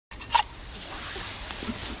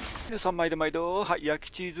で、3枚で毎度、はい、焼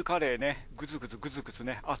きチーズカレーね。ぐずぐずぐずぐず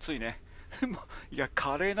ね。熱いね。いや、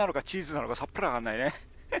カレーなのかチーズなのかさっぱりわかんないね。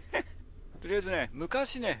とりあえずね、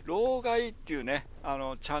昔ね、老害っていうね、チ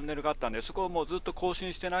ャンネルがあったんで、そこをもうずっと更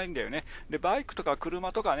新してないんだよね。で、バイクとか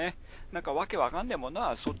車とかね、なんかわけわかんねえもん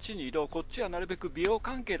な、そっちに移動、こっちはなるべく美容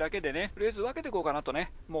関係だけでね、とりあえず分けていこうかなと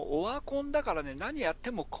ね、もうオワコンだからね、何やって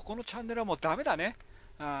もここのチャンネルはもうダメだね。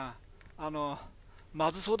ま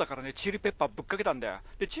ずそうだからね、チリペッパーぶっかけたんだよ。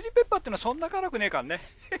で、チリペッパーってのはそんな辛くねえからね。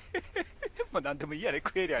もうなんでもいいやね、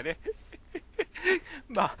食えりゃね。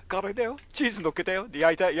まあ、カレーだよ。チーズ乗っけたよ。で、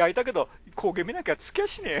焼いたけど、焦げ目なきゃつきゃ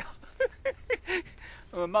しねえよ。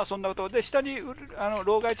うん、まあ、そんなことで、下に、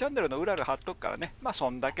老害チャンネルの裏貼っとくからね。まあ、そ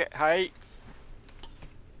んだけ。はい。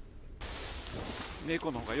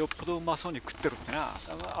猫の方がよっぽどうまそうに食ってるってな。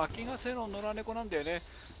秋ヶ瀬の野良猫なんだよね。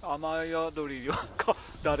雨宿りを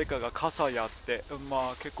誰かが傘やって、ま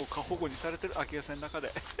あ結構過保護にされてる秋ヶ瀬の中で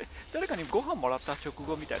誰かにご飯もらった直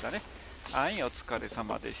後みたいだね。はい、お疲れ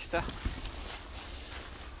様でした。